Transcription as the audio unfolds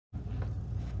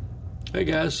Hey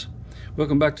guys,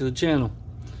 welcome back to the channel.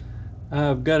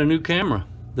 I've got a new camera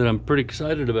that I'm pretty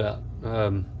excited about.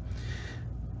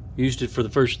 Used it for the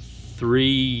first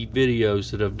 3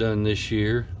 videos that I've done this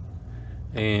year,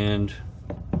 and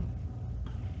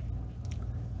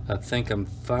I think I'm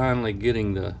finally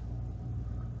getting the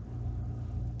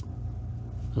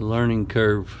learning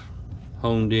curve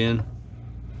honed in.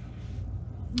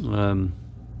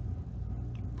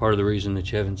 Part of the reason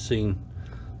that you haven't seen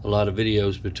a lot of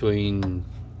videos between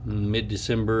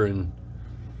mid-December and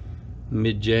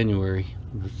mid-January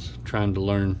was trying to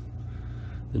learn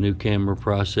the new camera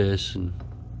process and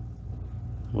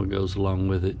what goes along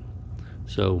with it.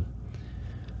 So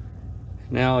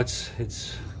now it's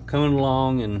coming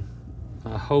along, and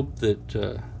I hope that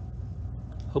the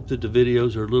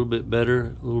videos are a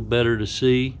little better to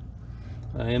see.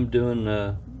 I am doing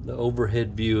the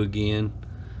overhead view again,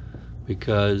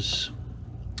 because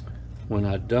when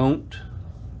I don't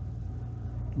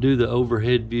do the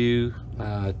overhead view,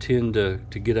 I tend to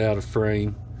get out of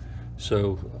frame.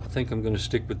 So I think I'm going to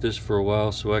stick with this for a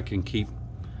while so I can keep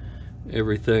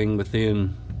everything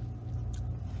within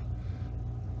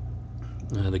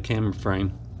the camera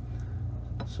frame.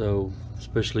 So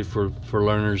especially for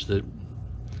learners that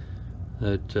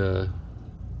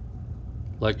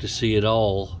like to see it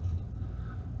all,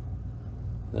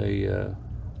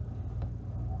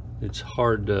 it's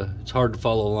hard to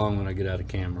follow along when I get out of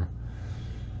camera.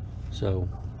 So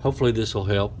hopefully this will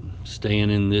help staying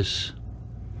in this.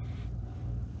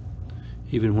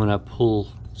 Even when I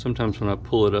sometimes when I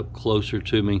pull it up closer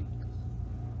to me,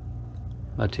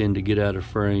 I tend to get out of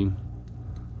frame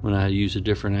when I use a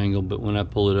different angle, but when I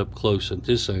pull it up close at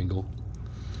this angle,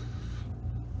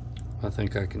 I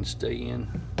think I can stay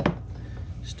in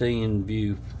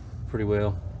view pretty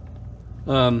well.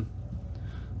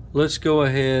 Let's go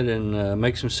ahead and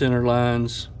make some center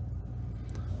lines.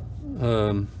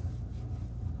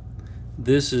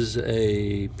 This is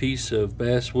a piece of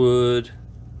basswood,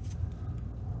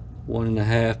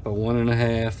 1.5 by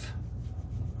 1.5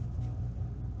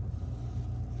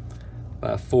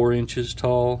 by 4 inches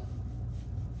tall.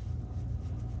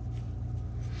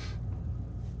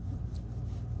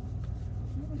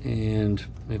 And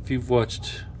if you've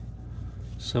watched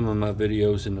some of my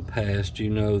videos in the past, you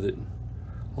know that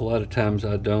a lot of times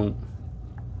I don't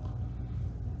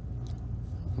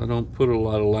put a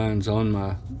lot of lines on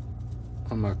my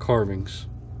carvings,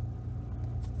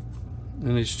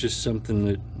 and it's just something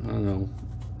that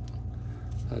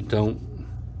I don't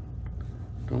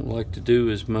like to do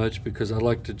as much, because I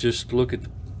like to just look at the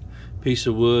piece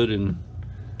of wood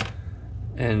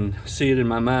and see it in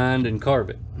my mind and carve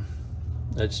it.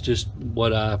 That's just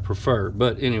what I prefer.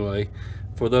 But anyway,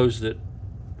 for those that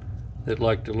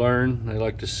like to learn, they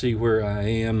like to see where I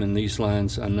am, and these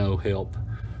lines I know help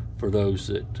for those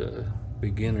that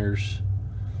beginners.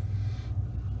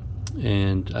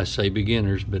 And I say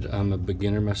beginners, but I'm a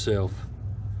beginner myself.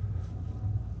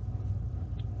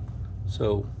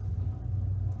 So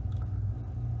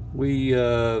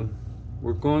we're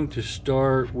going to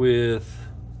start with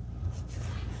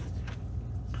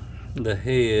the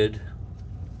head.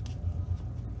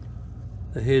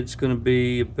 The head's going to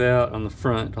be about on the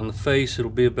front. On the face, it'll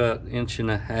be about 1.5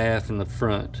 inches in the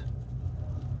front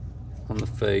on the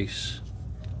face.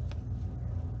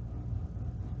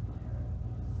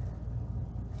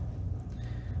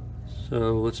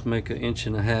 So let's make an 1.5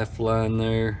 inch line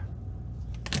there.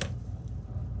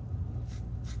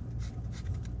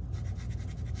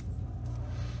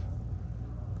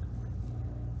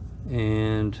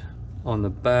 And on the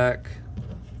back,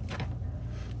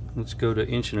 let's go to 1.25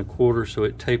 inches, so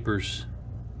it tapers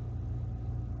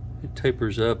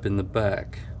up in the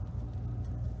back.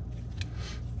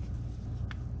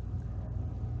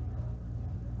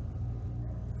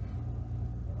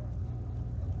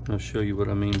 I'll show you what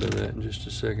I mean by that in just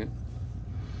a second.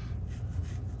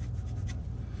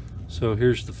 So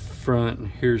here's the front and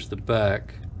here's the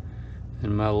back,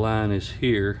 and my line is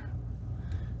here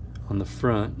on the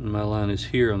front and my line is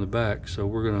here on the back. So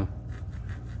we're gonna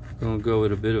go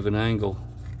at a bit of an angle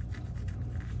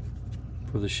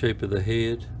for the shape of the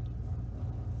head.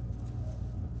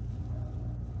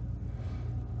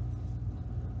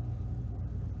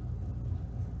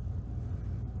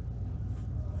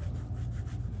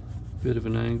 Bit of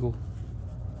an angle,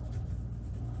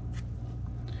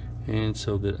 and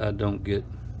so that I don't get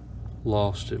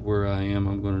lost at where I am,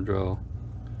 I'm going to draw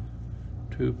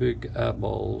 2 big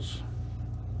eyeballs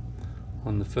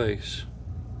on the face.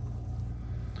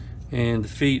 And the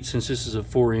feet, since this is a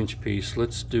 4-inch piece,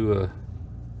 let's do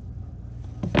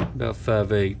about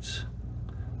 5/8,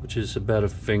 which is about a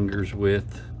finger's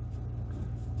width.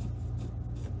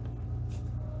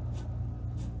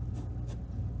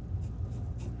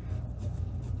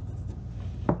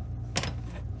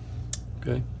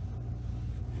 Okay.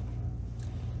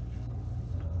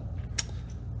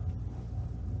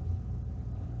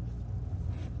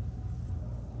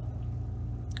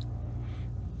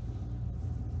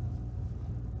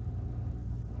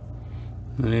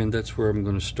 And that's where I'm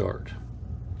going to start.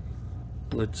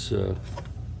 Let's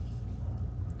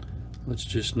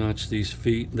just notch these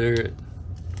feet there.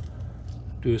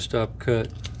 Do a stop cut.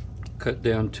 Cut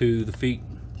down to the feet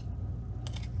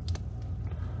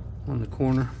on the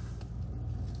corner.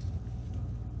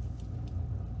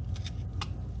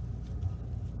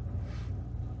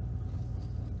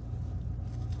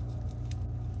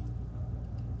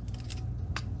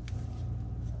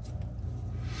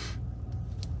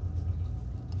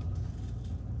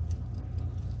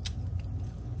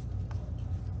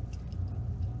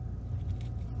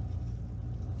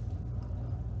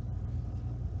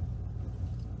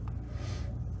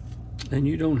 And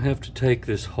you don't have to take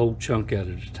this whole chunk out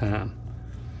at a time.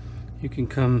 You can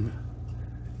come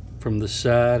from the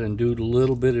side and do it a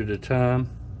little bit at a time.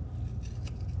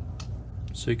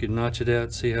 So you can notch it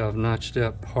out. See how I've notched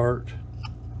out part?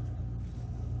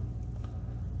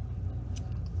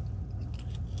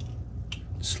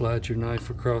 Slide your knife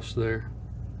across there.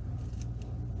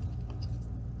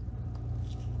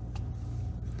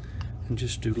 And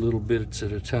just do little bits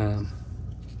at a time.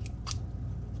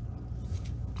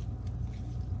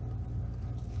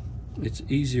 It's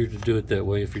easier to do it that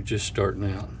way if you're just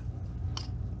starting out.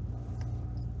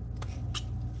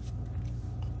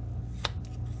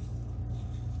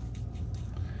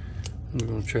 We're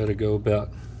going to try to go about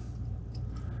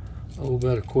a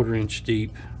 1/4 inch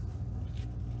deep.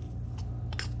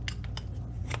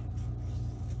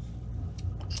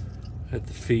 At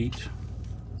the feet.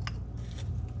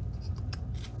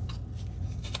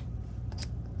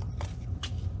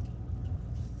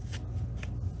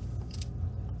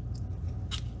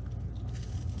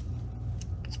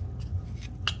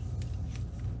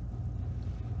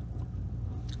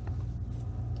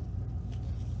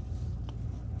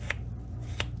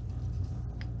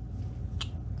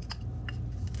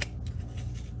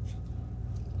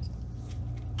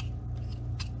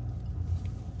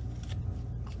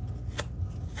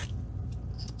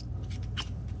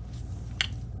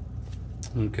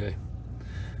 Okay.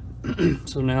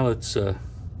 So now let's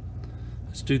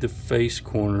do the face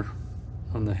corner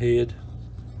on the head.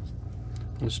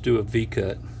 Let's do a V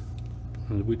cut.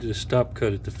 We did a stop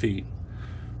cut at the feet.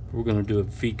 We're going to do a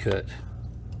V cut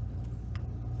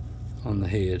on the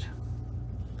head.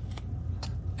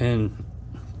 And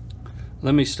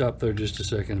let me stop there just a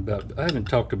second. I haven't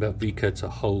talked about V cuts a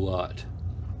whole lot.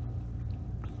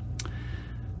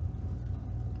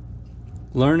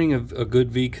 Learning a good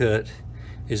V cut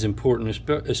is important,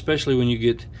 especially when you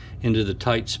get into the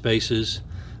tight spaces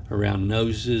around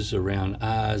noses, around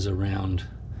eyes, around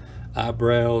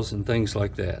eyebrows, and things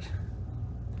like that.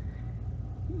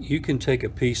 You can take a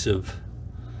piece of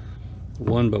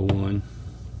 1x1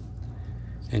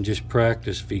 and just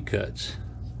practice V cuts.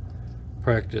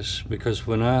 Practice, because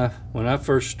when I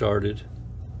first started,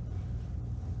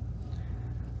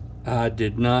 I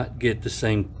did not get the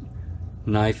same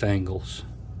knife angles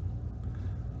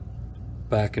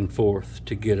back and forth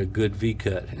to get a good V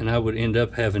cut, and I would end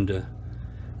up having to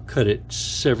cut it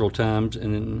several times,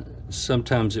 and then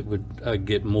sometimes I'd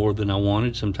get more than I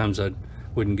wanted, sometimes I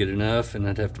wouldn't get enough, and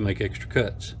I'd have to make extra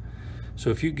cuts. So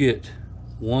if you get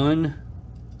one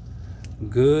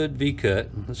good V cut,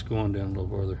 let's go on down a little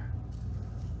further,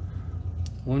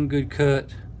 one good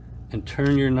cut, and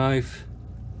turn your knife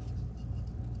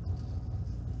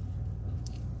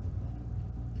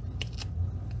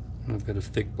I've got a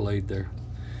thick blade there.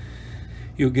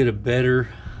 You'll get a better,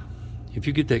 if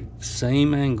you get that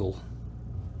same angle,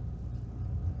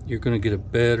 you're going to get a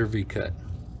better V cut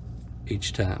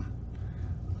each time.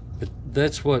 But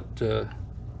that's what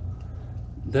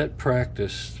that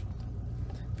practice,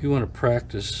 if you want to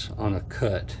practice on a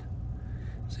cut,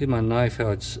 see my knife, how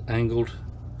it's angled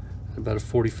at about a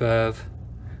 45,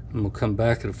 and we'll come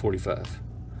back at a 45.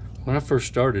 When I first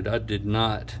started, I did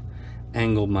not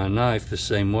angle my knife the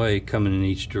same way coming in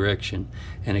each direction,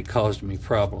 and it caused me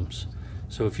problems.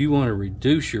 So if you want to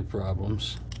reduce your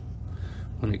problems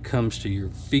when it comes to your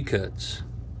V cuts,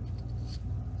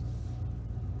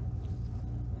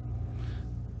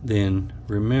 then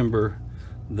remember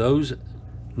those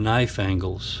knife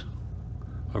angles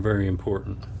are very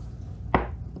important.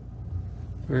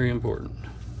 Very important.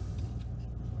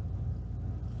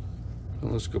 So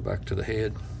let's go back to the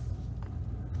head.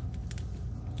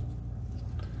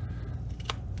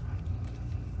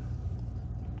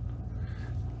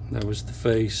 That was the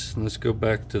face. Let's go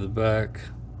back to the back.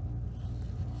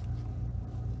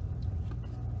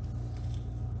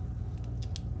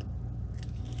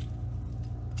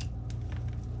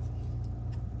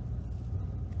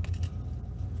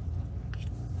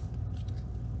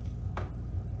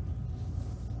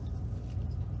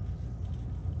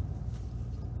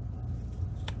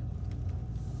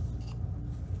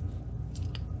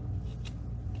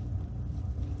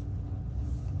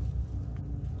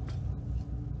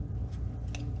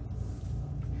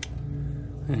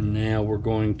 And now we're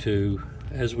going to,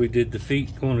 as we did the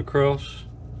feet going across,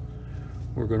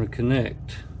 we're going to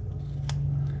connect.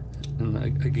 And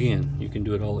again, you can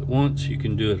do it all at once, you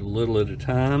can do it a little at a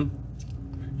time.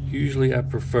 Usually I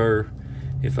prefer,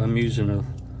 if I'm using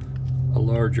a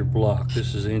larger block,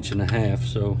 this is 1.5 inches,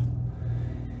 so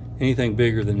anything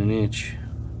bigger than 1 inch,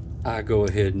 I go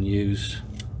ahead and use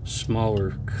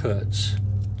smaller cuts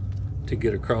to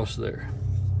get across there.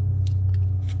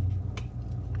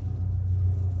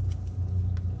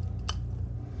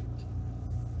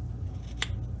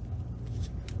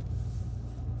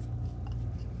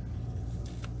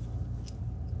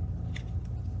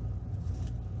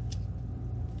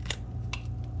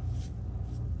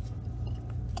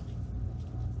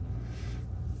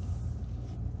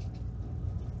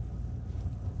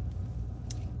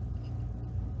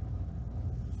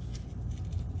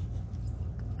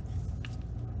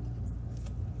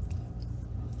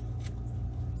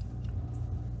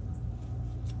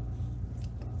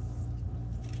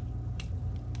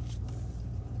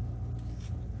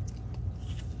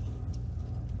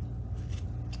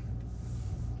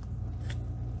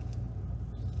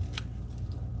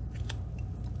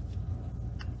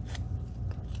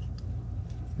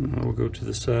 Now we'll go to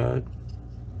the side.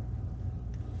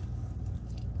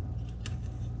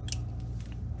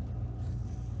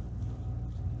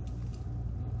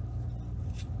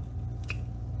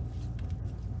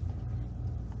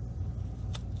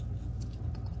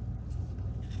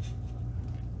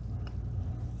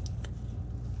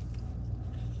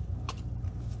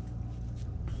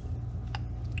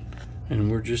 And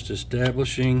we're just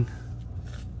establishing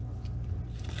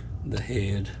the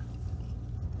head.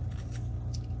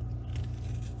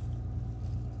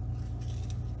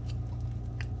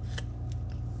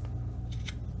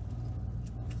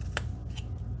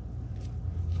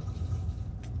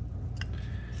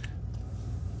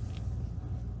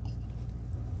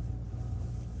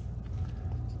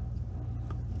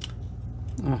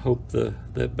 I hope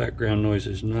that background noise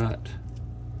is not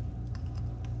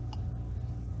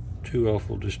too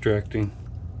awful distracting.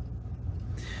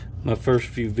 My first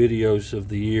few videos of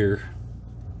the year,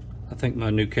 I think my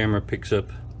new camera picks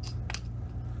up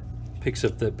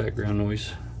that background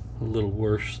noise a little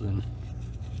worse than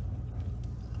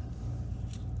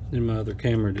my other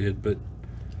camera did, but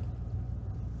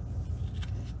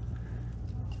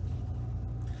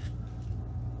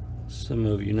some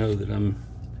of you know that I'm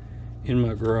in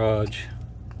my garage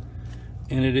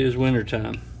and it is winter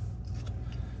time,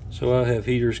 so I have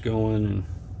heaters going, and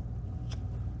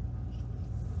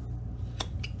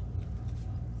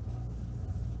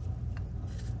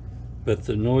but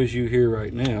the noise you hear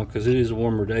right now, because it is a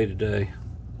warmer day today,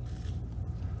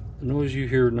 the noise you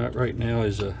hear not right now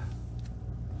is an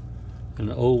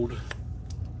old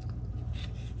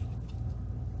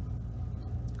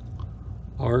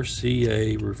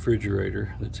RCA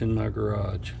refrigerator that's in my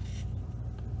garage.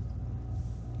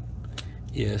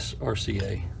 Yes,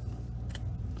 RCA.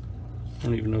 I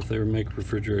don't even know if they make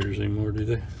refrigerators anymore, do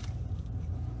they?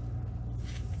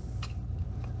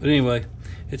 But anyway,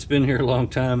 it's been here a long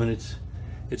time, and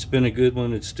it's been a good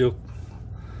one. It's still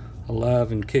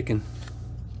alive and kicking.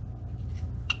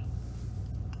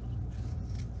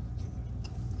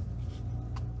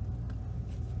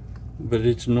 But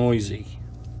it's noisy.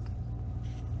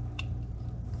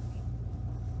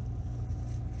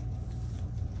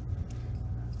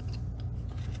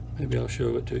 Maybe I'll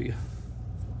show it to you.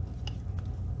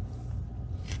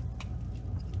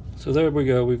 So there we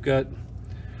go. We've got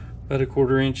about a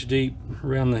 1/4 inch deep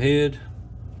around the head,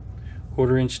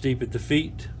 1/4 inch deep at the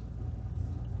feet.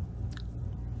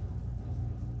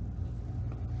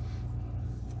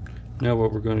 Now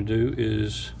what we're going to do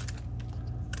is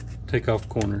take off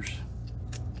corners.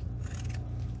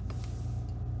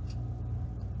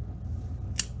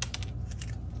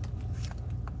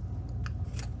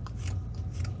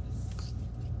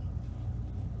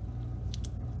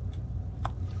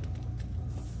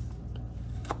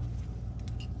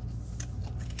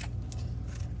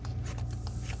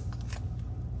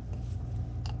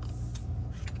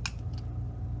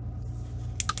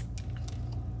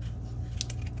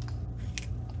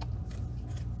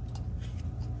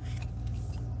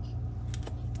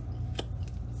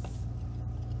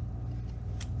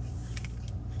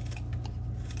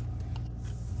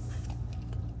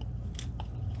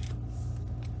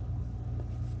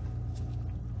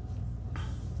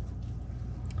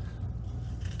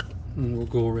 And we'll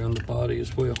go around the body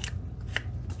as well.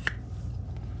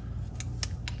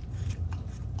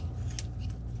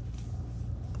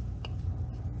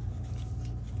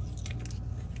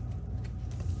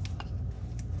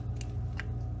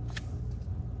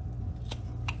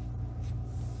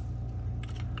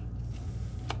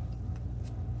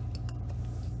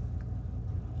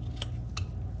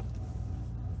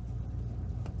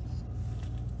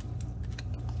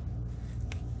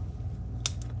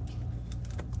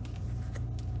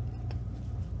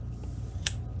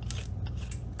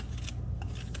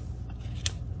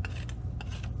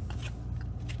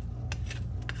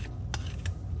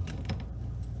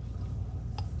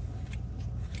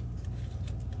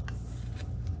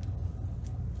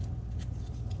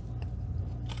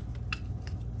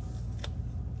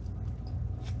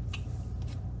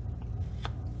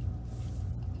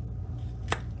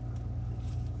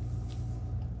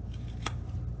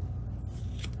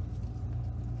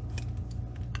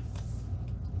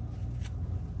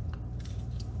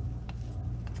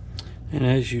 And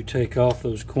as you take off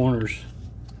those corners,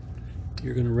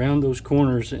 you're going to round those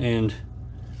corners, and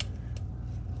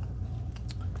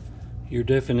your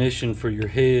definition for your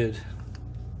head,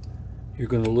 you're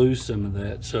going to lose some of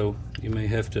that, so you may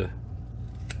have to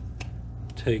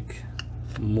take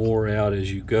more out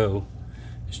as you go.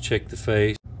 Just check the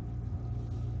face.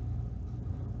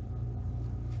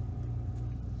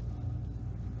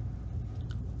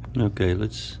 Okay,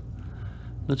 let's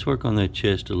work on that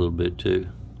chest a little bit too.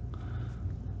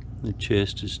 The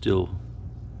chest is still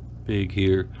big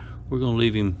here. We're going to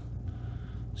leave him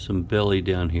some belly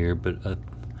down here, but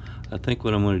I think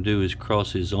what I'm going to do is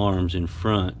cross his arms in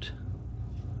front,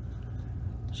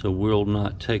 so we'll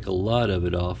not take a lot of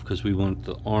it off because we want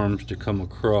the arms to come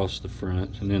across the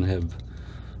front and then have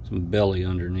some belly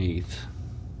underneath.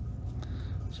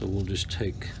 So we'll just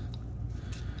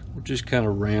kind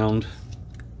of round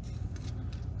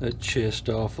that chest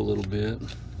off a little bit.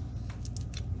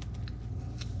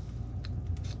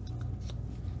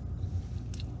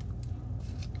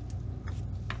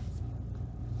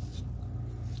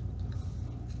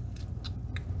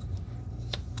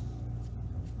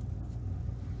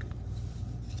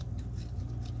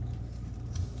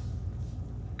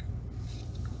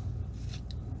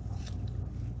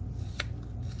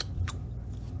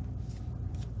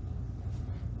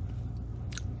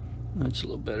 That's a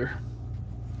little better.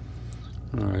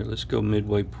 Alright, let's go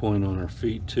midway point on our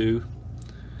feet too,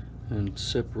 and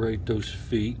separate those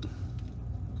feet.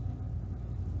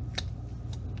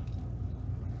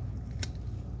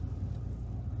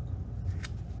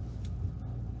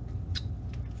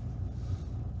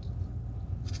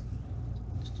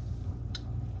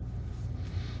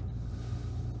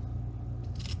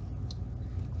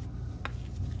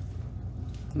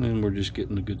 And we're just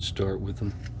getting a good start with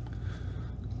them.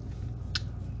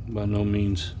 By no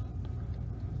means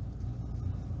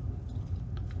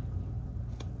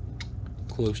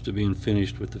close to being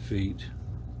finished with the feet.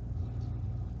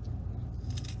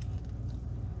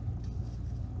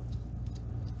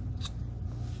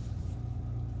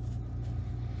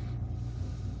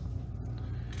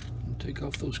 Take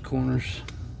off those corners.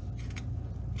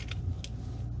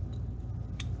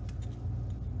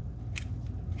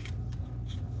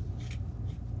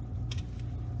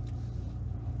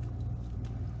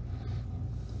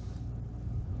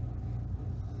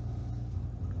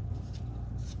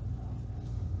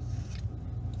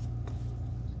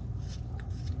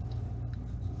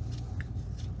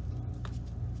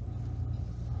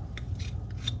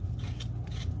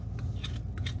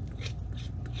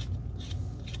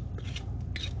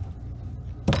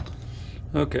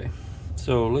 Okay,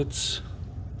 so let's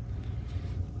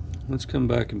come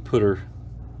back and put our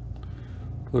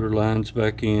lines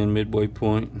back in midway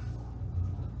point.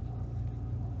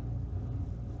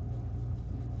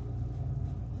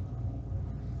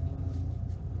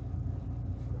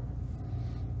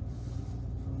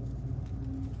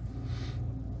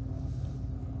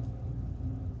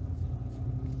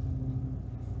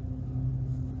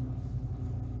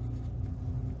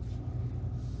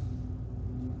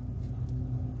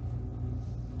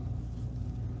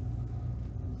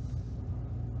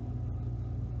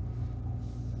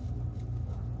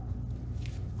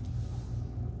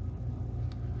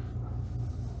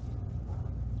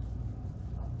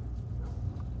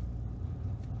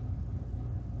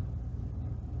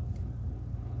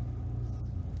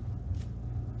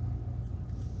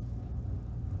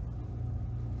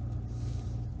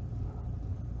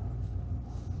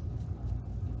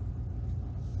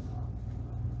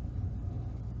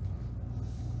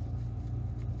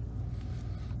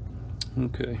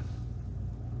 Okay.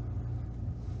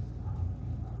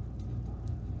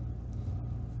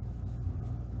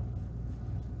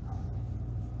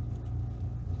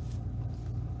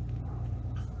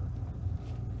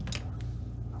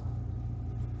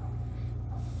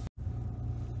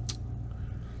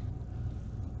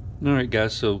 Alright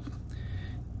guys, so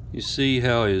you see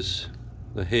how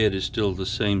the head is still the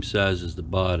same size as the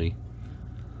body.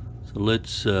 So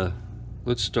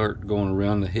let's start going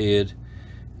around the head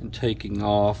and taking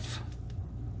off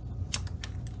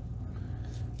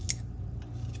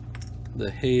the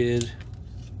head,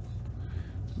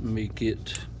 make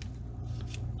it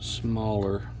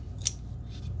smaller.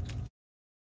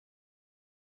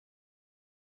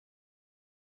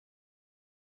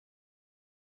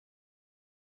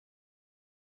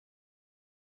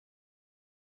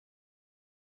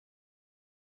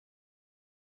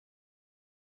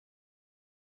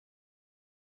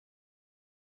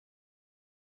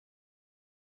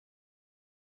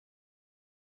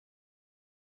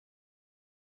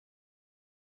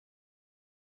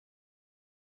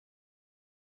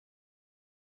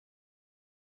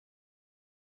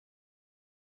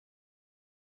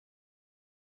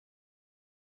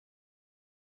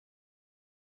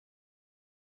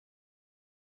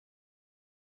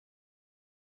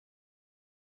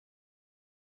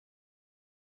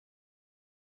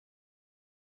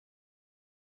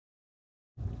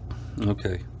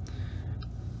 Okay,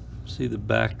 see the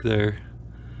back there,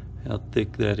 how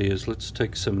thick that is. Let's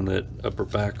take some of that upper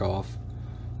back off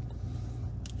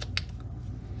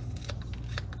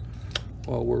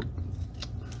while we're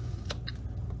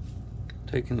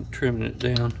trimming it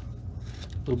down.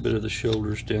 A little bit of the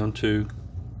shoulders down too.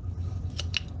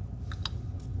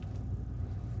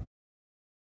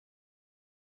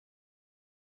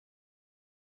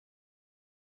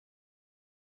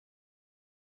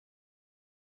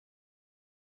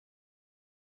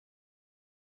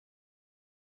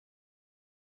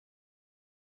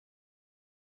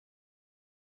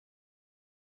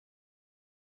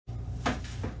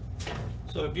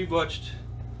 So if you've watched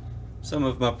some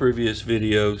of my previous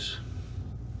videos,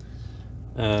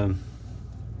 and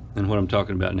what I'm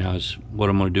talking about now is what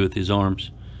I'm going to do with these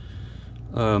arms.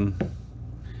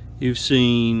 You've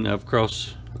seen I've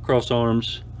cross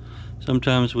arms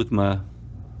sometimes with my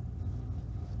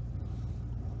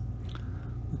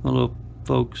little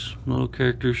folks, my little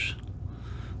characters.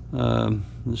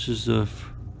 This is the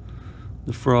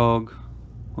frog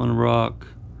on a rock.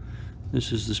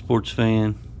 This is the sports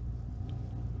fan.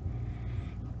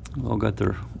 All got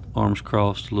their arms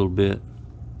crossed a little bit.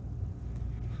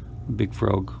 Big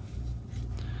frog.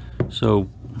 So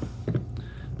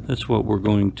that's what we're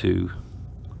going to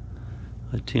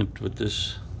attempt with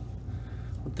this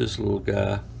little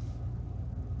guy.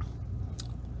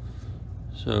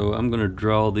 So I'm going to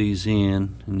draw these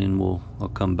in, and then I'll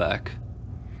come back.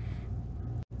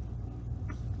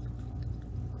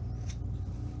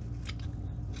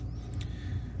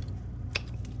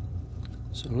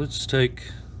 So let's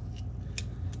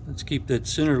keep that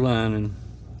center line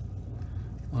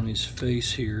on his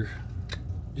face here.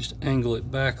 Just angle it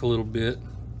back a little bit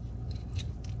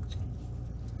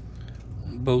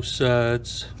on both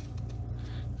sides.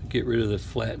 Get rid of the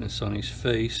flatness on his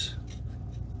face.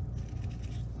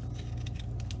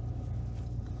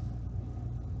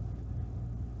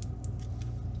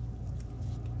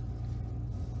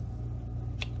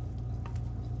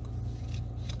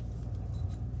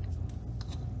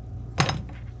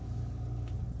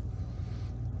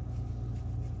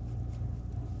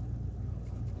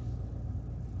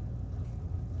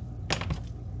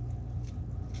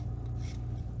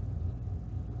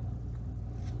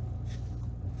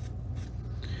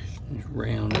 Just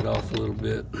round it off a little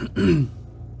bit.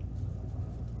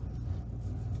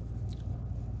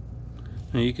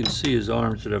 Now you can see his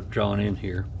arms that I've drawn in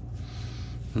here,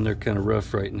 and they're kind of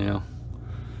rough right now.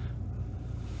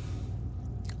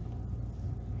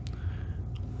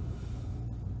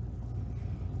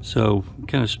 So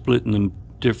kind of splitting the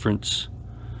difference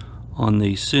on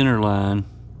the center line.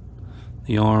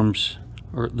 The arms,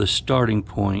 or the starting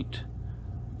point,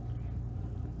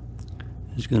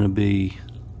 is going to be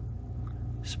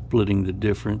splitting the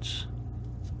difference.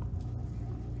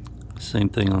 Same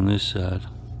thing on this side.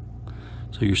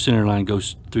 So your center line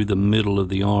goes through the middle of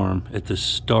the arm at the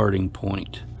starting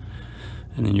point,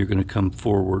 and then you're going to come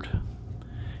forward.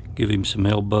 Give him some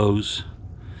elbows,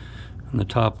 and the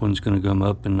top one's going to come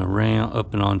up and around,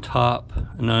 up and on top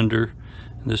and under,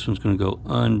 and this one's going to go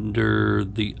under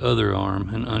the other arm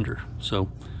and under. So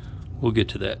we'll get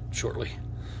to that shortly.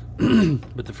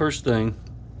 But the first thing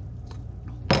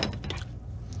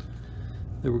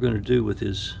that we're going to do with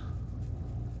his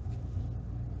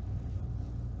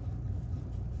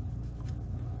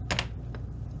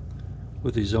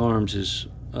arms is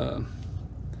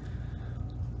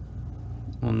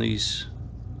on these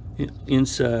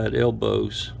inside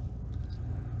elbows,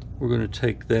 we're going to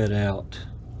take that out.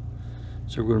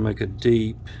 So we're going to make a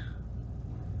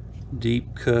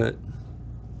deep cut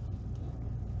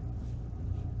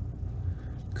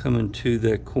coming to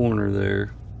that corner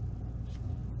there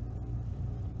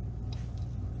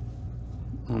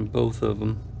on both of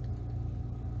them.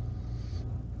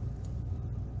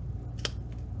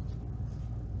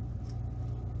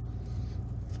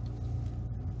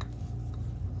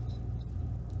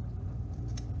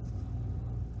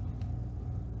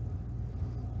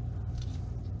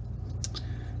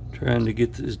 Trying to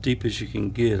get as deep as you can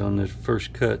get on that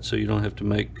first cut so you don't have to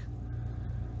make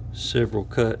several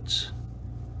cuts.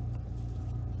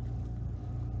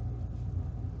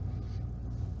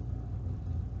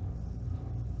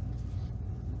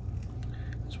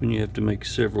 When you have to make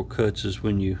several cuts is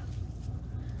when your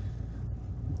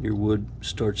wood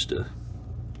starts to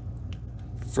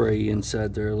fray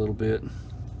inside there a little bit.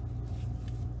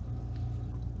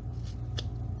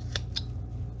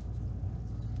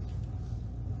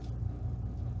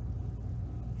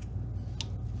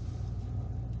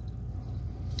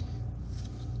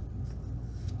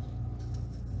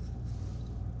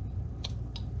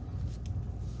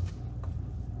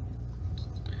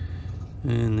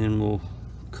 And then we'll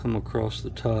come across the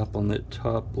top on that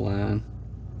top line.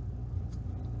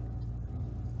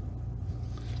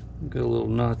 Got a little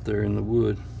knot there in the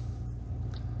wood.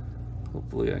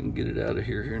 Hopefully I can get it out of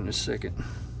here in a second.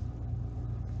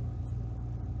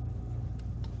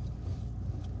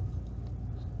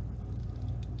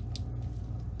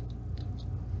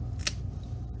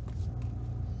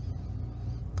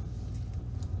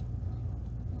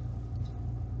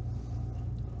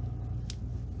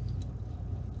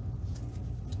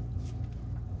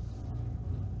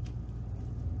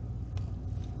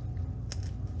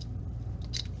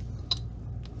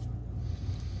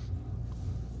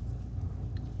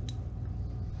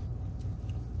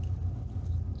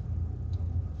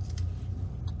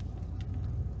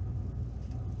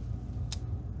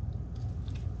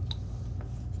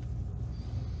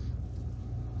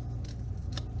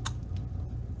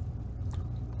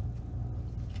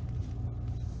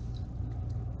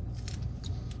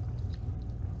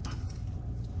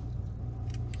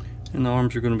 And the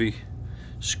arms are going to be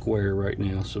square right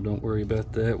now, so don't worry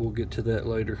about that. We'll get to that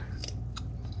later.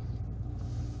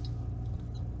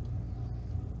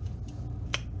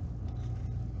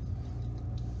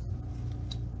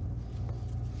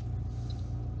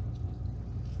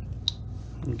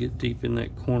 And get deep in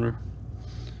that corner.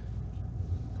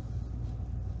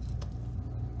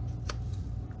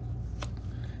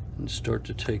 And start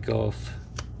to take off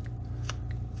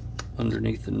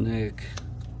underneath the neck.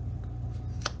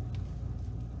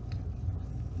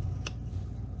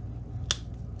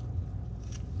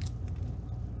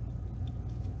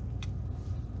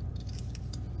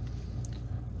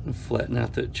 And flatten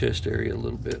out that chest area a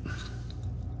little bit.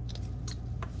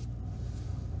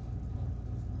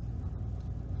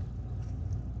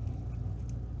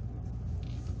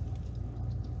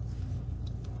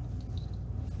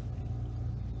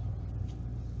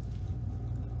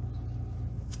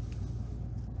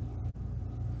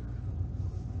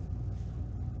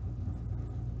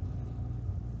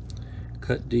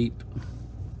 Cut deep.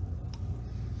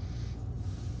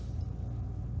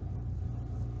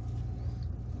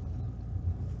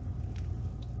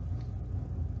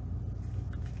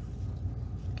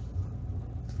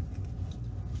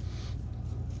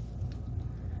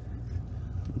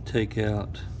 Take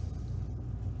out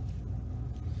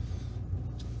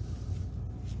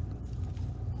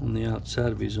on the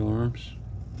outside of his arms.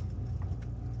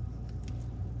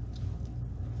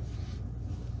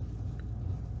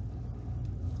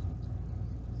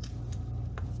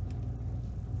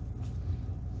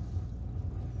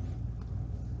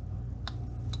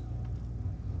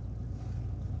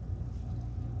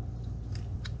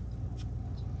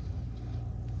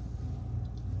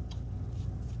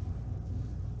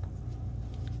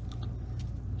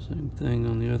 Same thing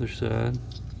on the other side.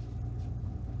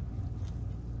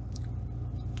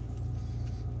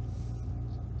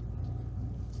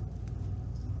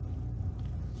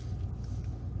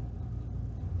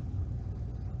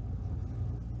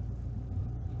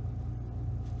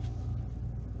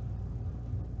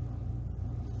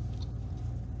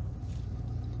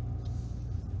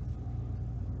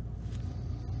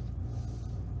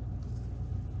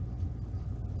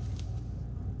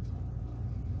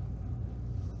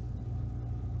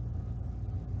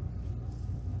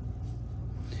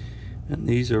 And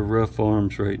these are rough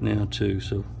arms right now too,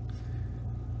 so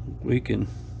we can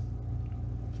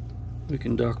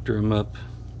doctor them up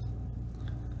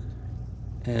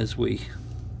as we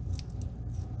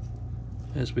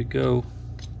go.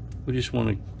 We just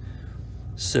want to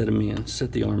set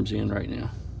the arms in right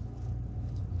now,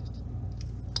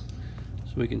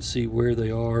 so we can see where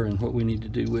they are and what we need to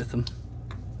do with them.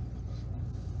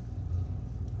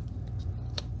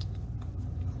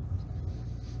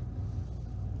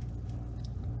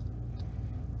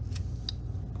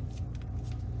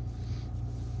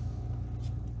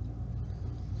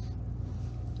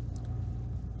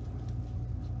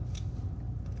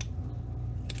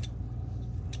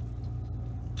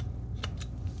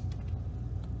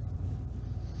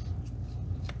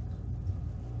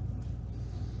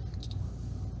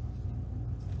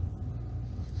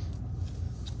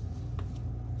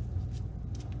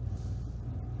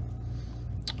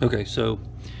 Okay, so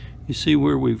you see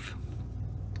where we've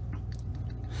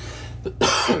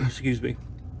excuse me,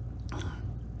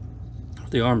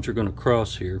 the arms are going to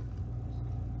cross here.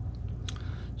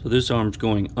 So this arm's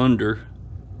going under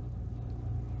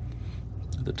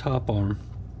the top arm.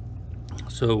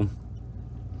 So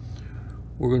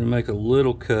we're going to make a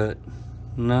little cut,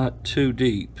 not too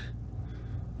deep,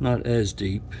 not as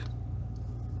deep.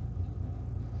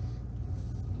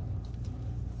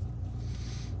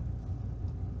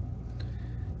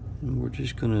 And we're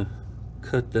just going to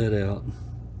cut that out.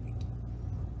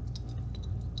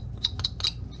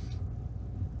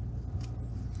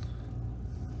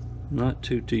 Not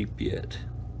too deep yet.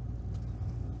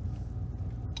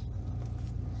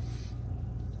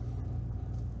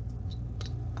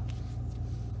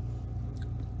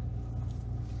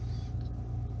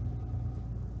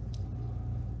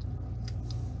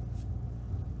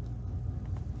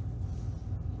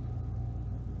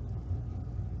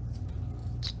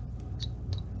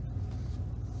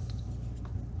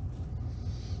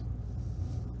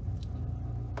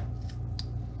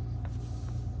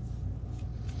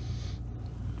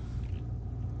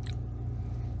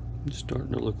 It's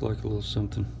starting to look like a little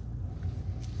something.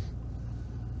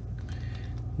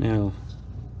 Now,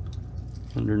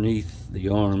 underneath the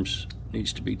arms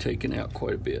needs to be taken out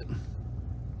quite a bit.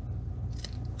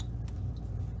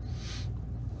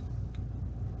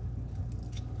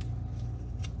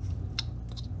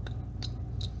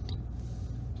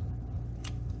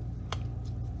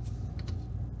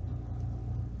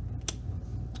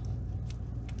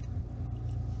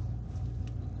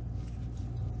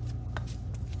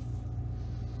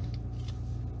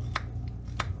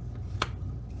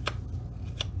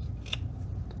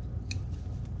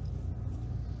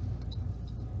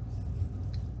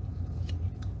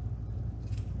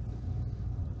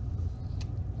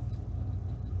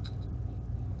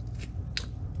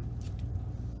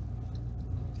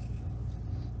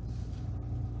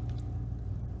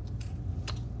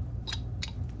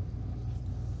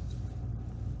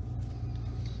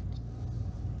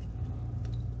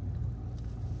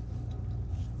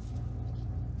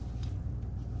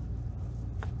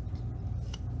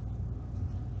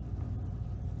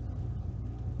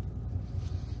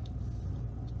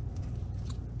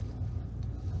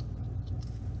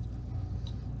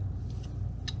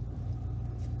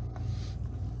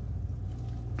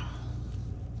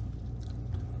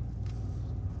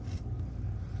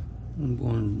 I'm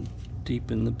going deep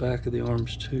in the back of the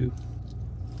arms too.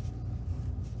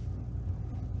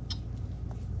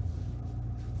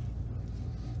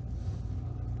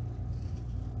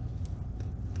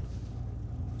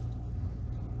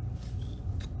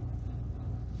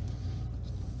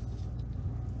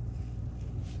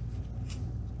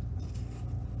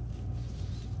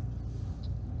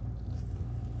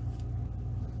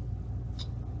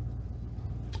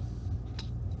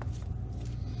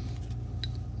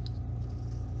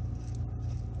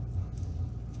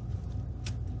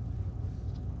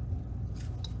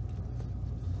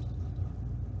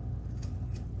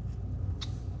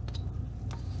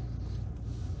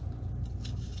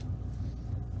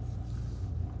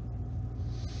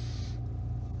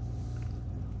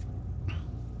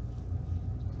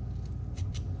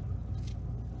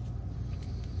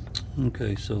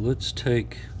 Okay, so let's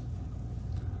take,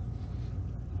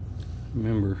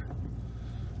 remember,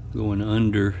 going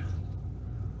under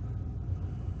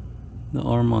the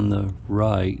arm on the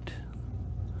right,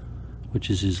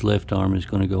 which is his left arm, is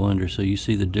going to go under. So you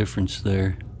see the difference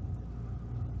there.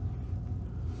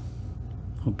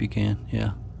 Hope you can,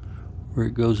 yeah. Where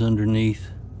it goes underneath.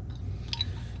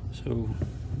 So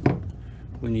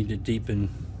we need to deepen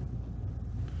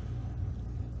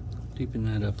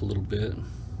that up a little bit.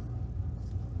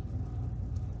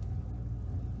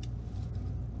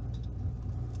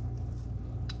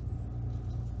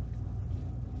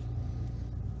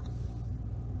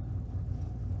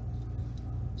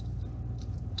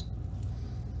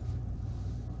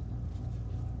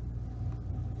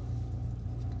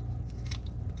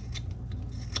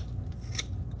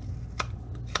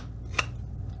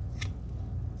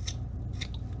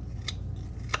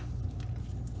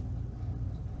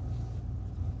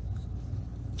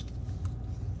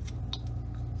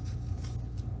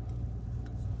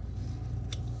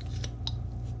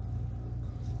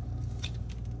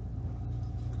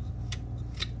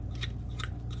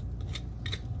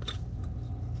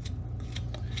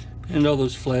 And all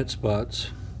those flat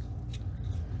spots,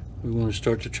 we want to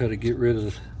start to try to get rid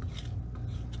of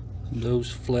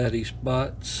those flatty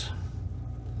spots.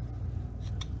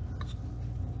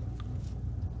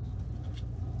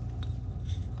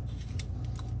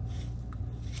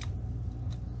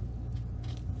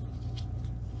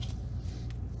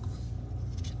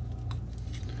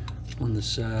 On the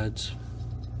sides.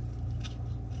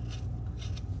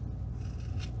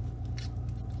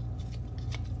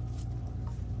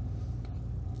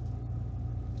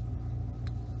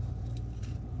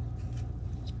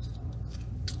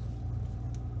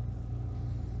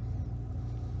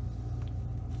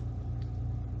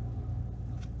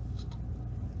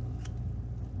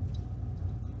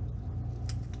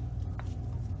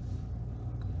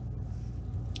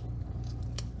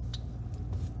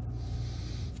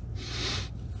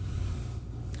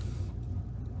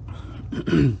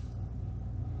 Okay.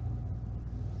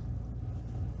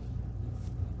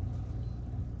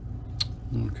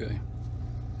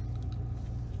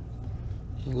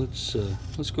 So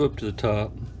let's go up to the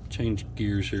top, change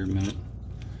gears here a minute,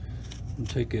 and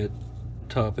take that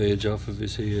top edge off of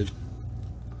his head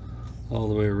all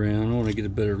the way around. I want to get a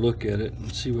better look at it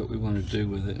and see what we want to do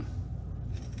with it.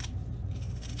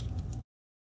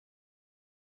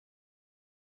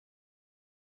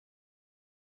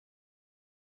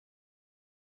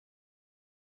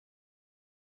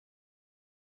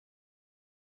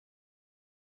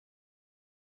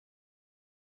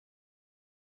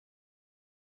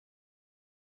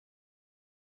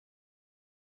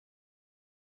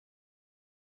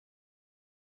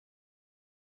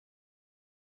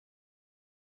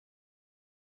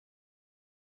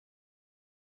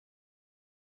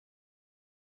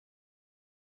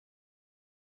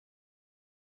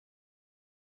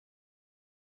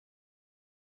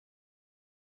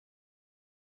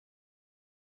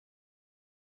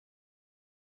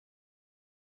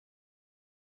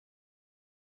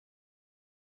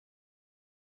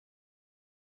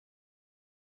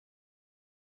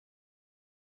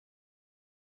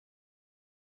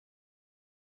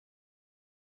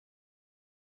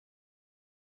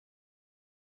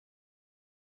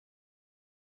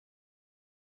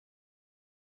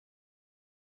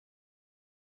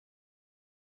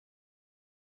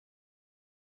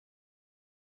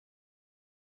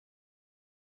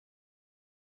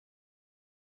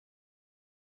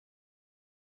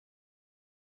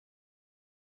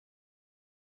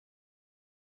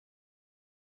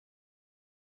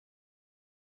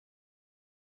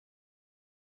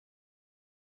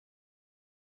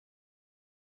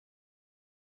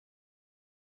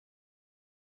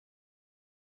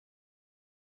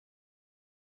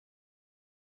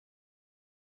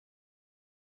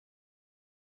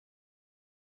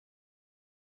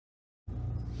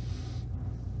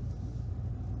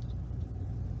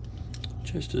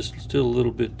 Just still a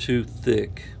little bit too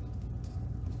thick.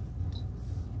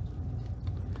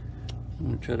 I'm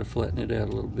going to try to flatten it out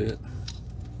a little bit.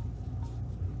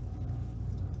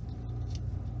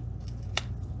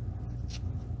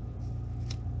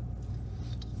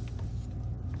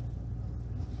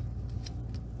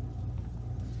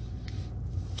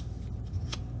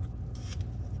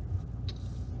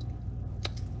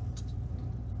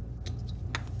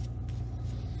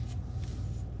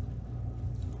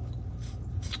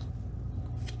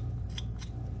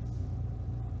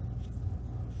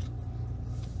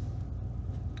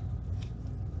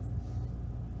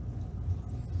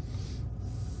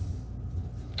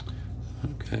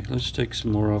 Okay, let's take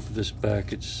some more off of this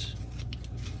back. It's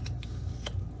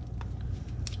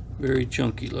very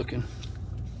chunky looking.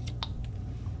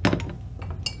 Get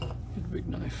a big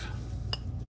knife.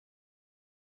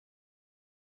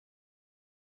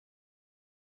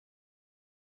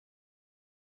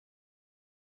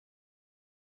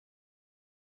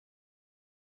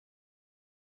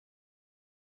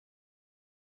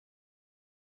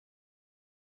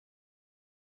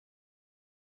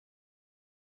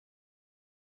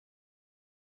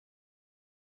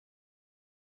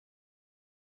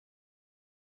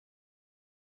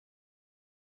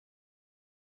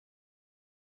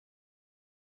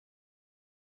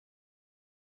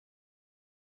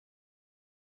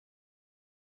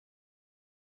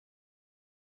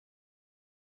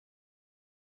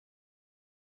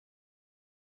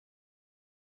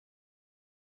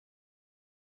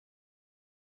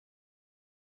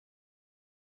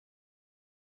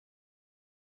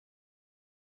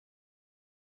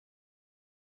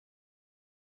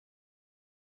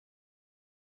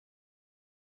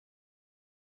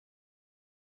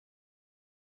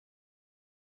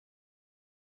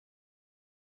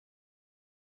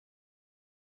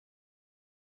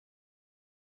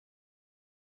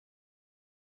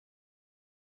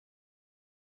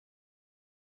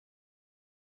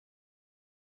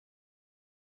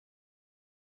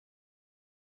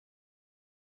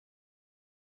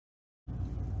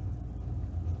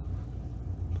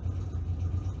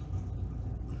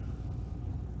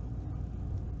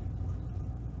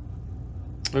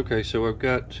 Okay, so I've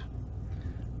got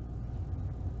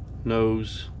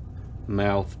nose,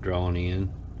 mouth drawn in,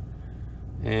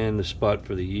 and the spot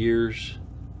for the ears,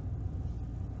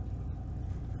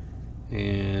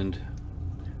 and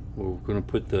we're going to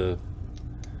put the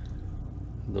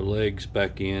legs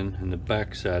back in and the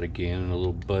back side again, and a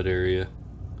little butt area.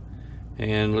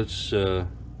 And let's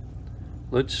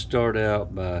start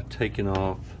out by taking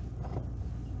off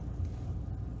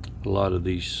a lot of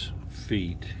these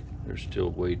feet. They're still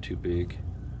way too big.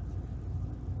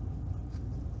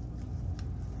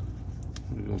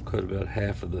 I'm gonna cut about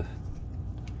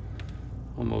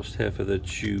almost half of that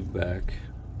shoe back.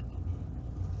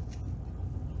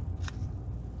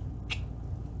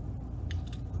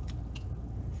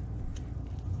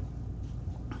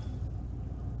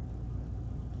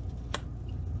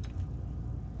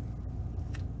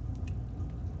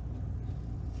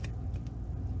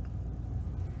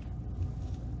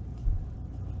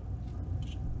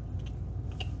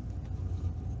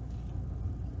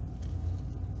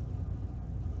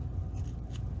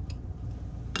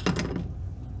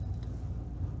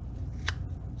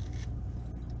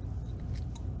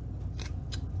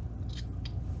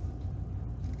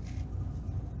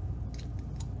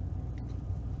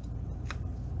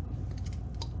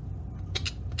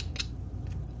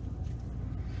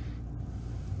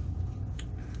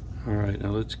 All right, now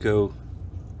let's get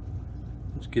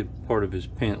part of his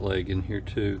pant leg in here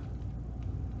too.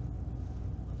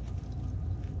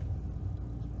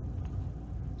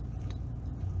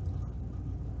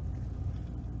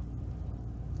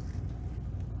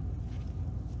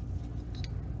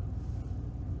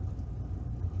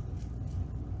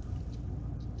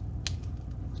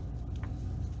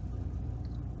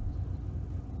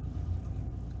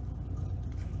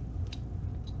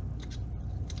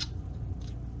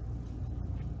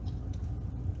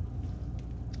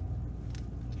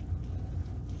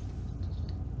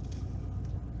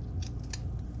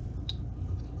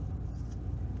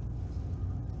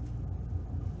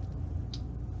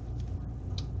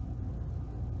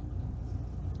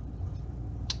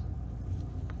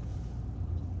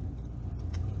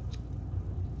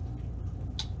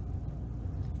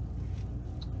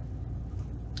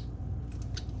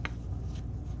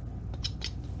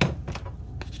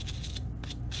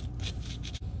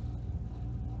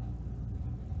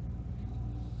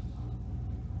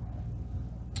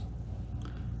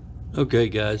 Okay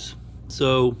guys,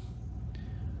 so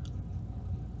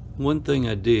one thing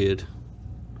I did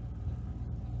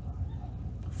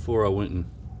before I went and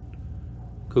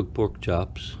cooked pork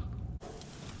chops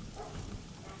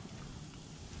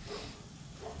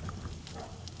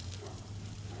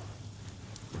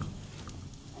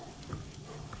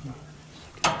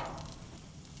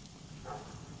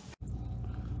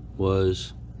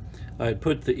was I had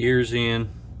put the ears in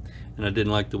and I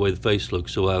didn't like the way the face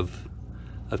looked, so I've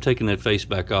taken that face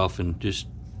back off and just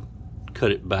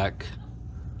cut it back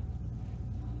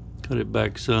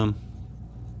some.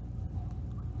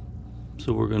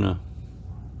 So we're gonna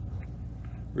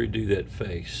redo that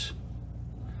face.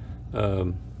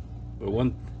 But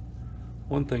one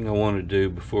thing I want to do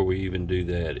before we even do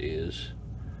that is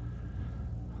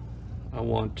I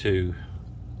want to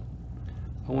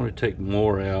take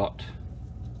more out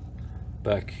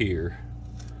back here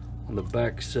on the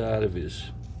back side of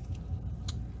his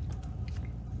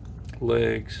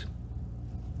legs.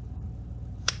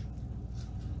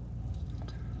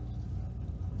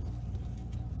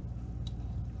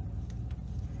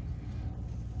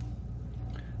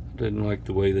 Didn't like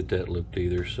the way that looked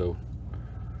either, so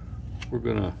we're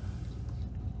gonna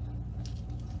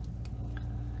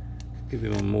give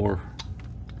him a more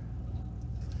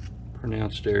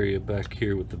pronounced area back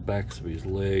here with the backs of his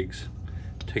legs.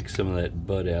 Take some of that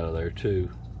butt out of there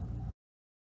too.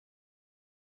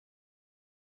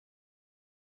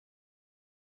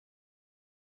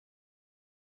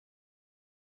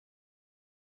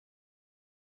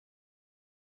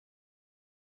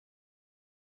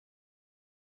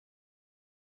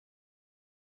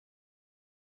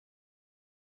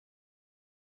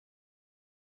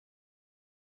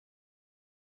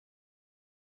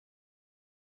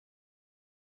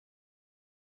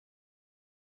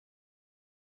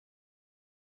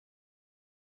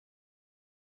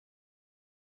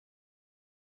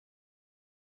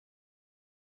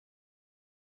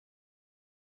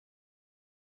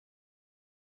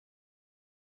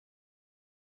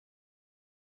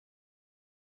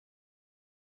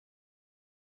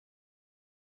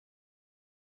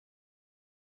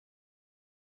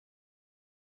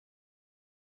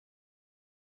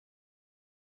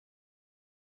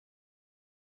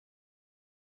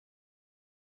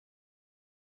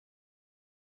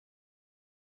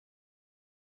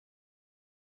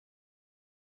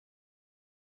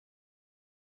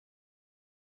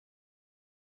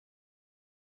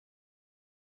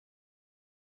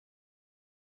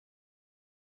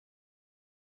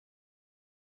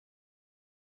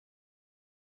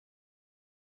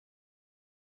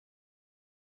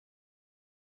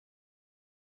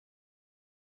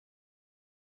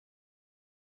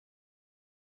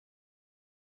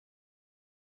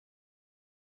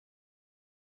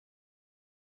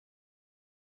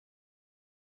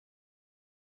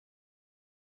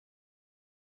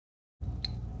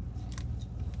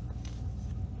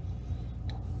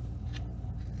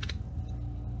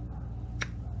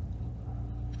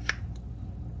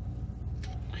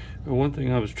 One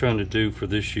thing I was trying to do for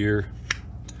this year,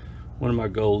 one of my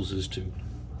goals is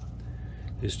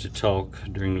to talk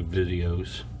during the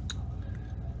videos.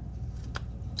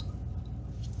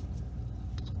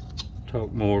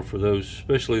 Talk more for those,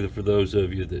 especially for those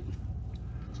of you that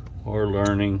are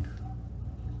learning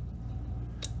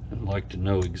and like to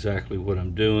know exactly what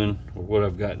I'm doing or what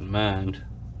I've got in mind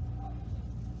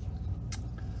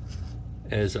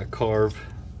as I carve.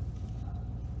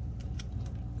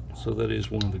 So that is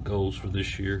one of the goals for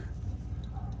this year.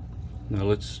 Now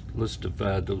let's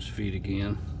divide those feet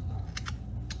again.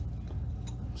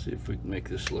 See if we can make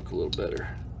this look a little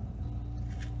better.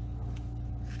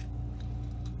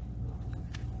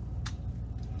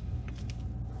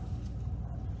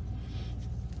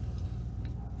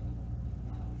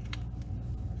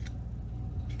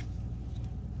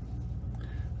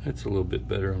 That's a little bit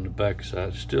better on the back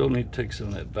side. Still need to take some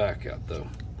of that back out though.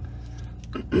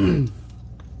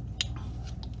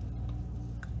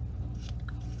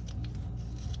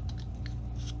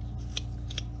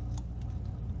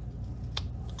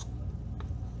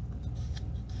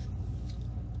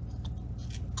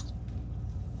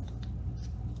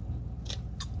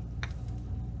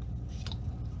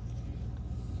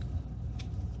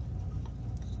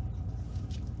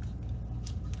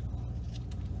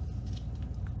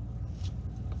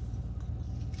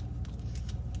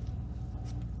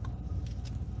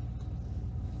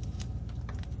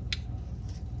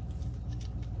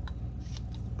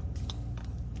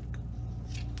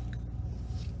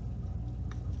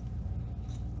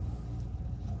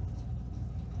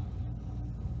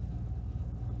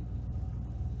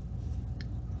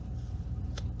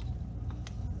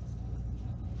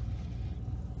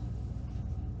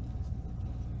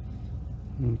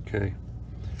 Okay,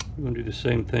 we're going to do the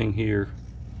same thing here.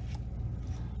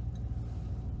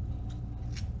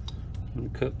 I'm going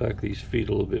to cut back these feet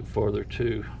a little bit farther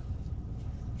too.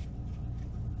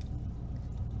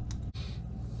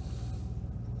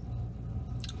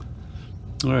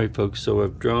 Alright folks, so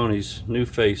I've drawn his new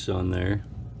face on there.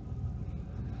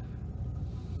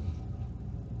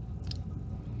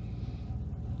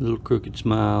 Little crooked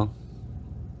smile.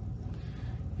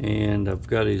 And I've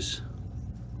got his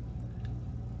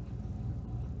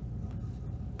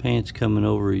pants coming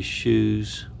over his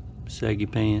shoes, saggy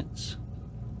pants.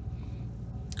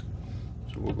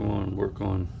 So we're going to work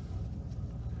on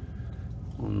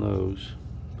those.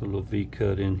 Put a little V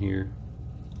cut in here.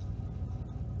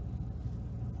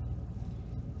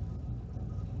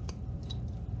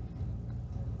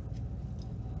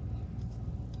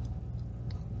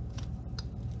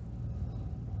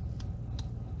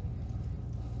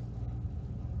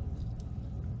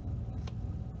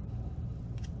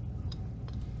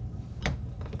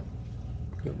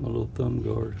 Got my little thumb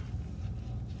guard.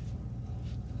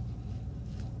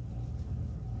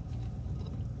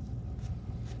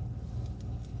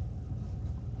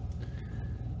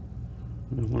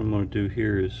 And what I'm going to do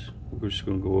here is we're just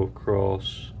going to go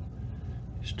across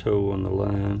his toe on the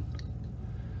line,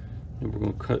 and we're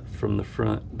going to cut from the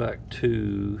front back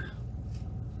to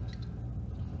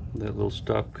that little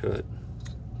stop cut.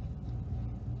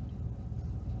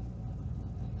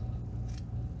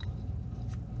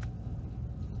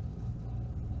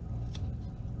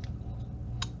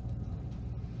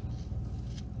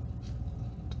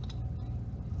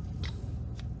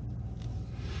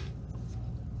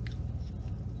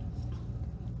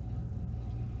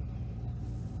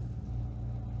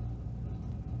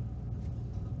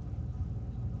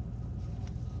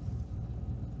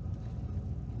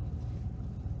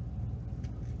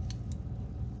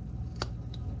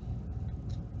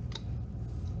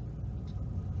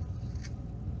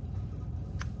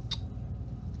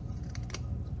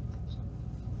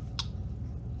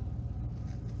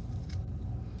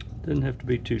 Doesn't have to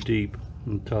be too deep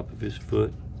on the top of his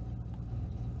foot.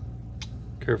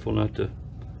 Careful not to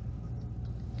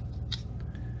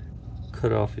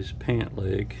cut off his pant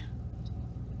leg.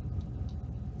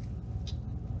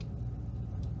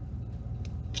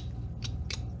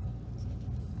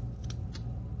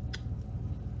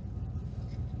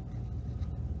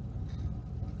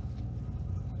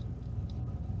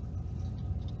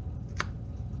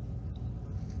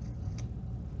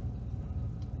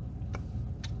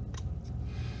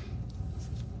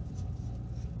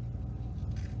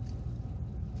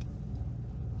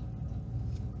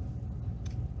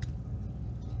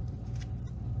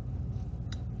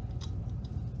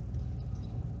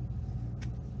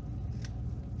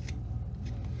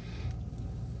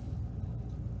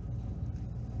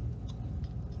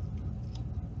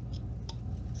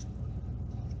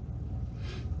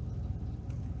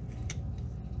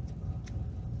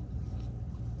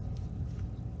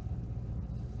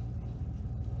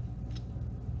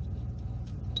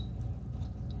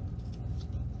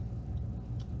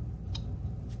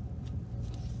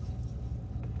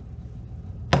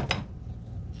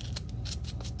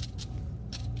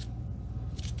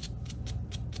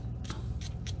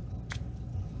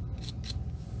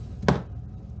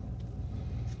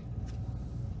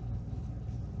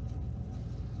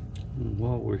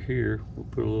 while we're here, we'll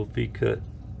put a little V-cut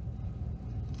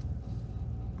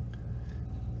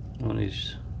on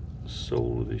his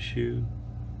sole of the shoe.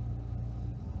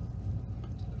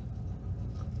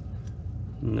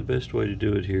 And the best way to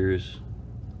do it here is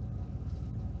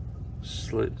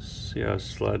see how I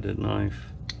slide that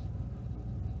knife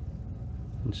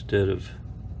instead of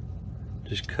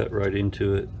just cut right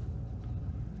into it.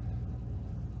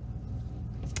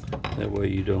 That way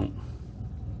you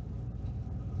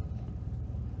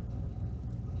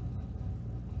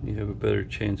have a better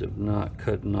chance of not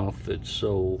cutting off that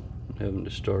sole and having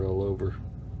to start all over.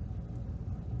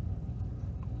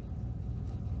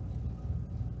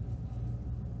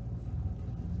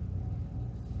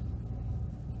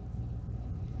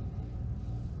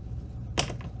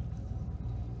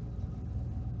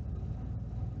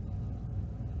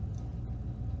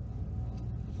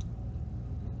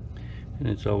 And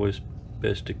it's always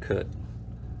best to cut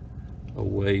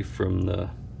away from the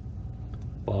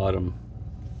bottom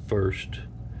first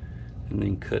and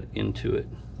then cut into it.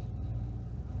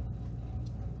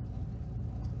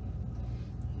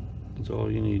 That's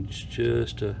all you need, is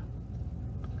just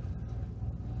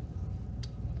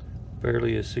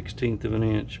barely a 1/16 of an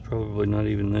inch, probably not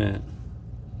even that.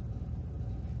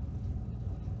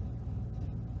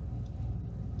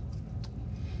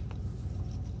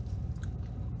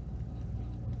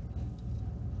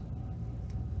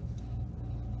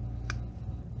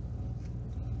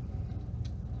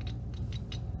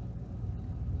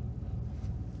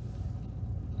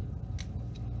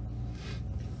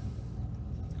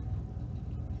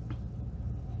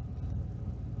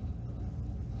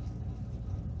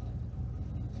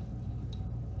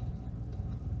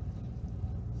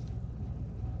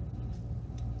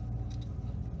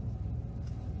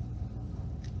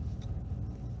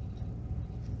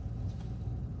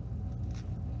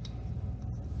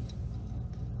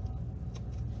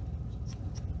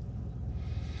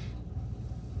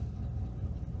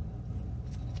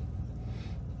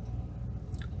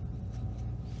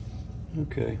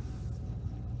 Okay.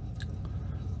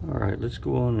 Alright, let's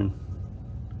go on and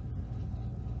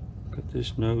cut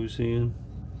this nose in.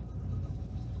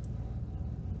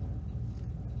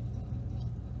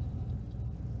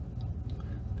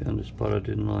 Found a spot I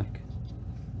didn't like.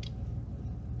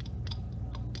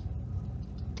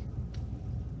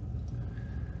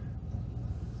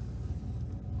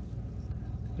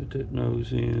 Put that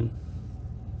nose in.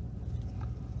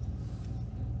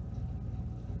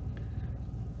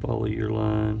 Follow your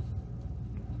line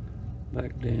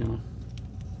back down.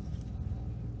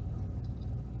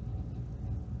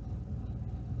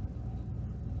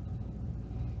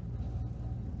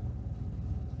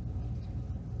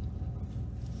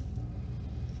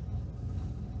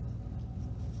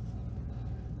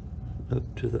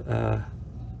 Up to the eye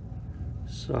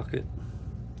socket.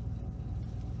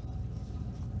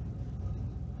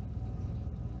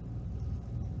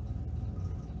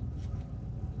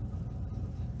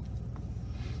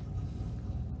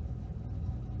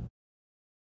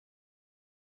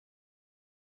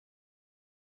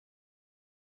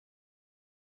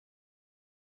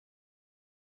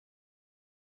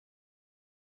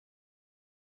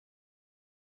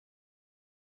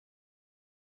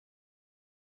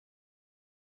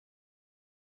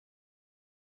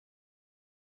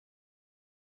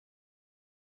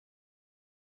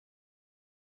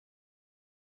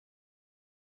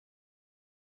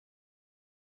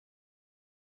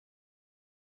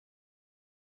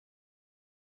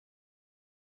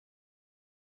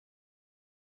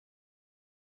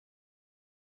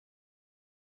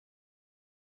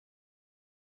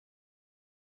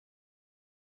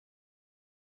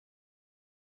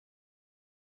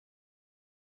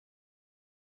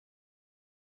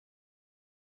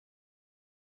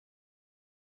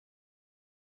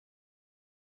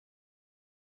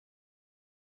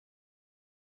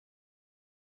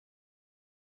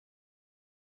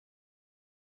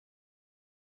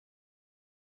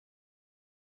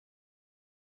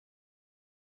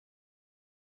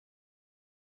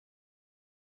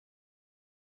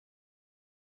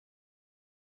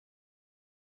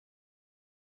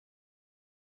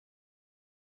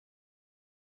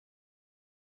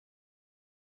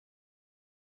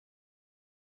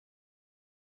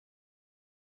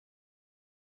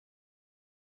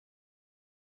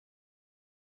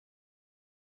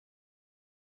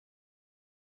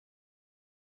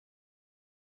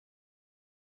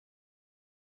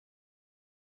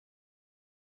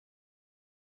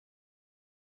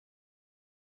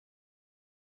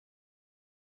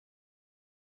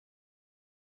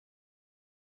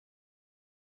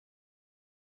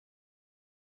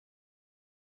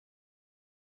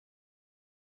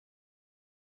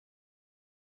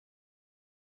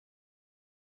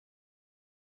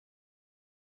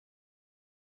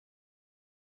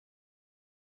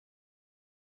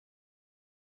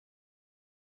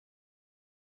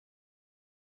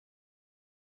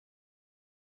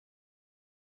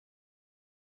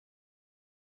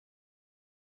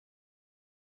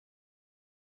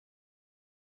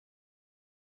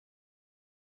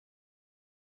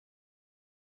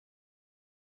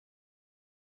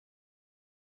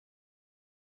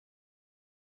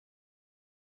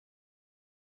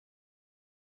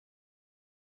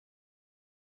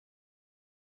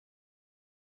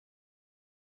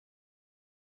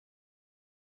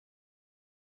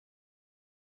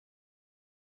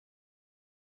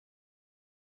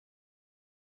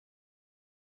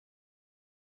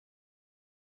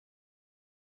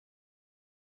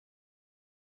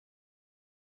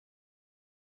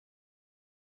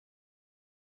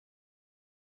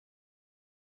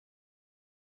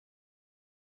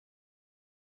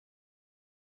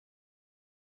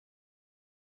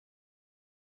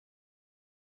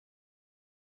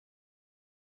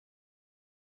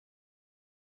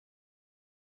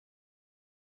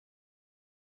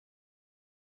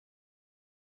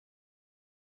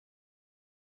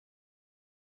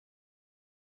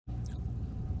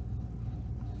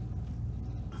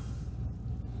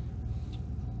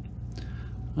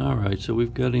 Alright, so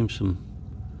we've got him some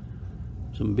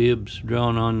bibs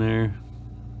drawn on there,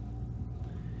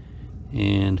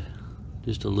 and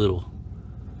just a little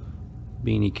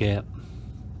beanie cap,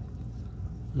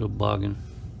 little boggin.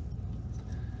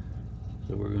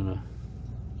 So we're gonna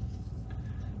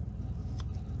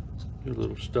do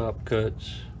little stop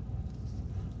cuts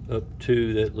up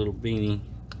to that little beanie.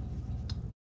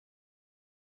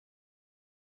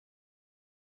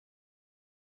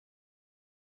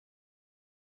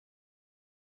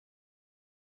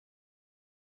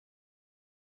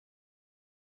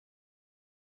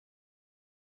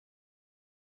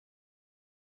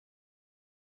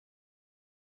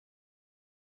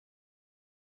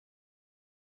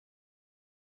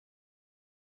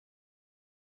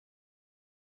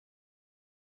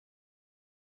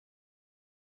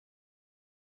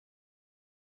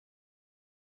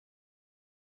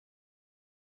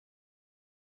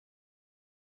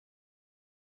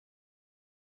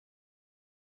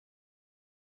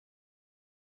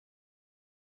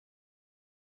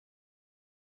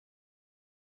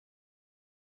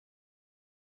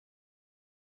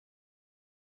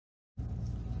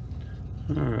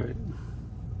 Alright,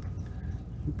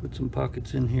 put some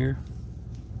pockets in here.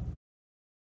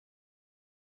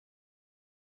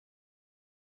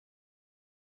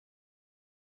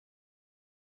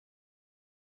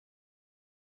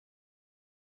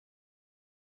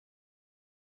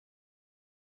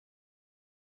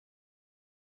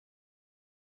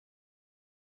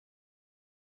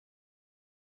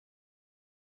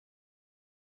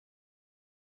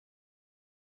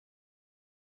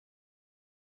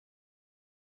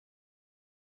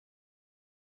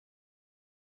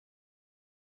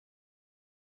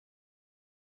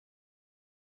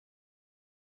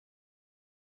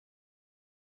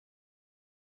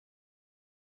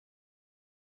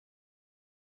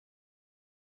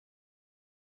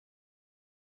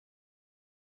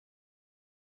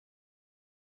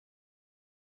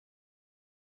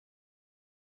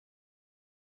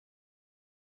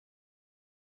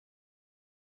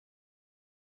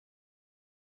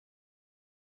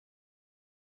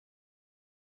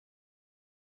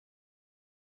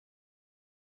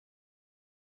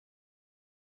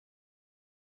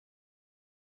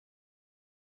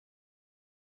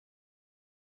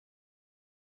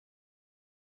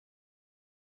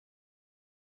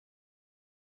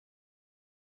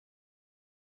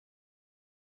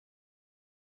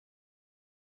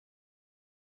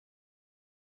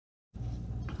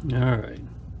 Alright.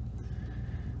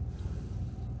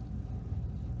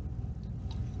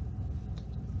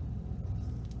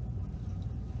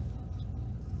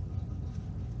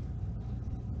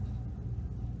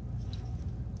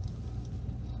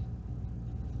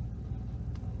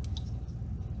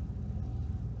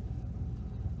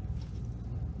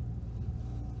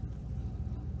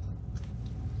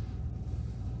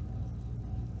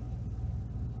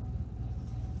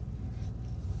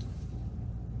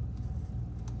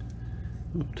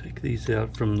 We'll take these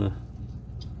out from the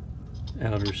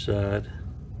outer side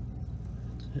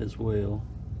as well.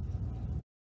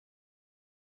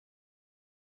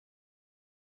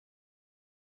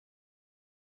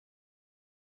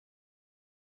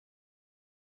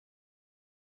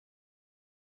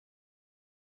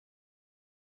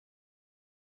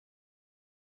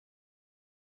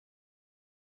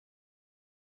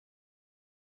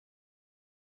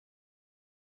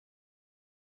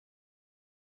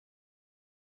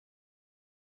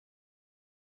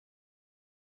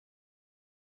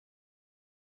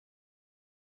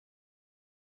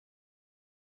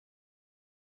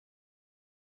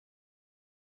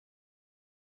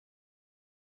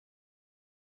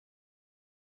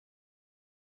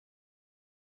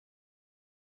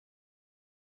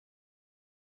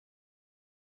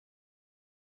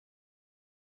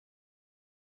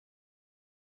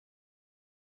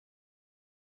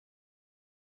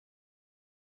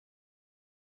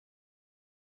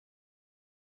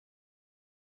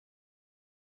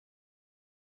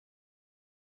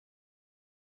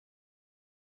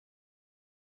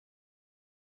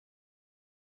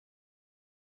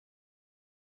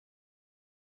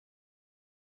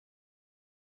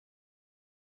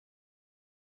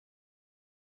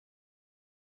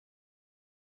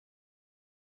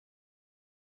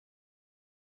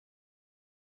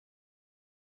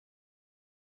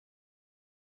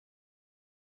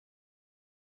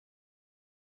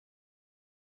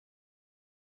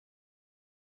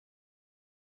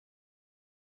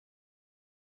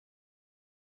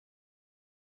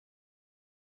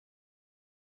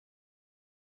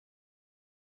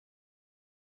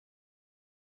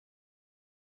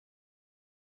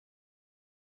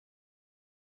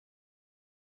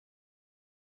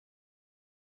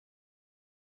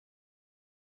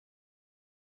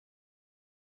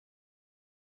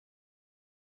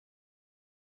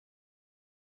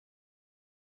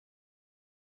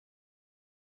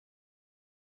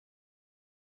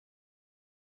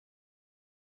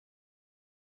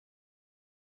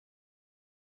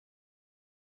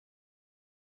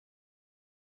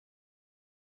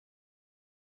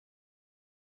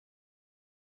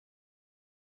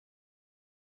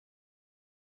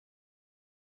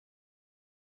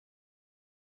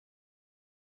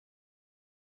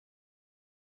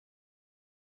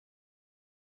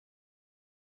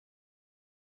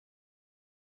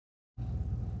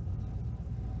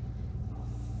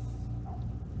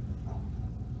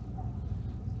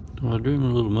 Well, I drew him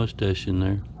a little mustache in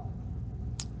there.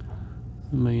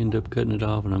 I may end up cutting it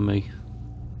off and I may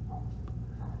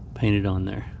paint it on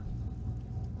there.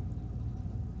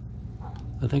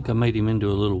 I think I made him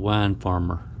into a little wine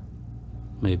farmer,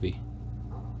 maybe.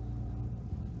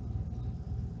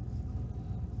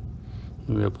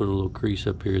 Maybe I'll put a little crease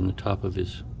up here in the top of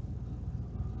his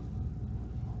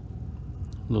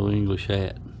little English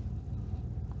hat.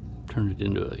 Turn it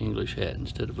into an English hat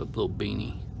instead of a little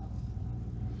beanie.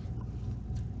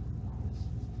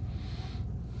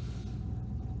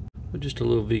 Put just a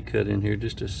little V cut in here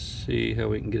just to see how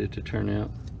we can get it to turn out.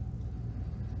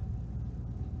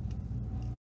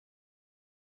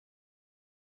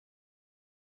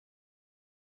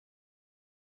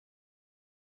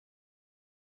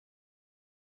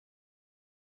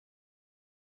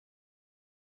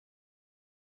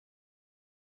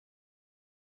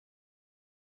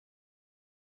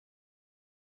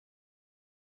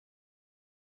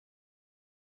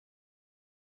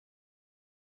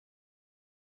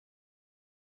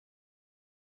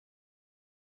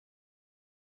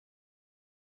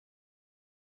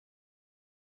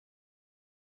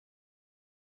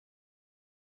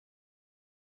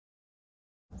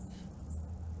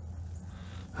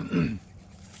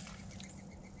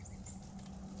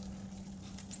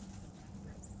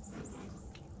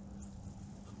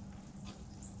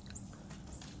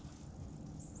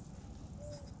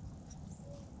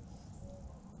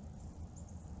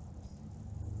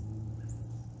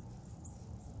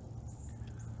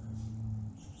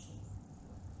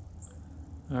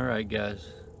 Alright guys,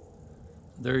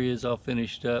 there he is all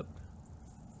finished up.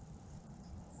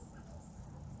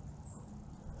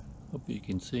 Hope you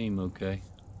can see him okay.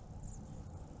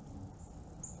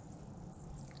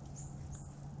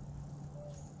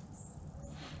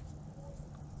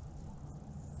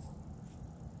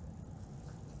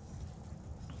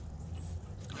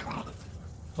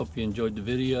 Hope you enjoyed the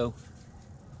video.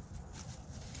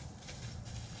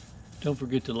 Don't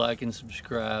forget to like and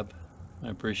subscribe. I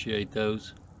appreciate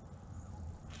those.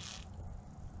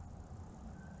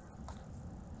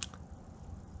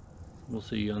 We'll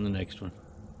see you on the next one.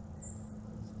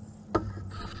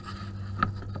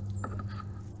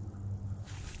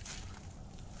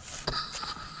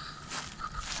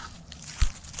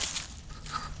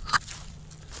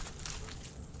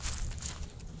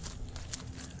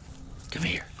 Come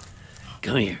here.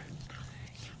 Come here.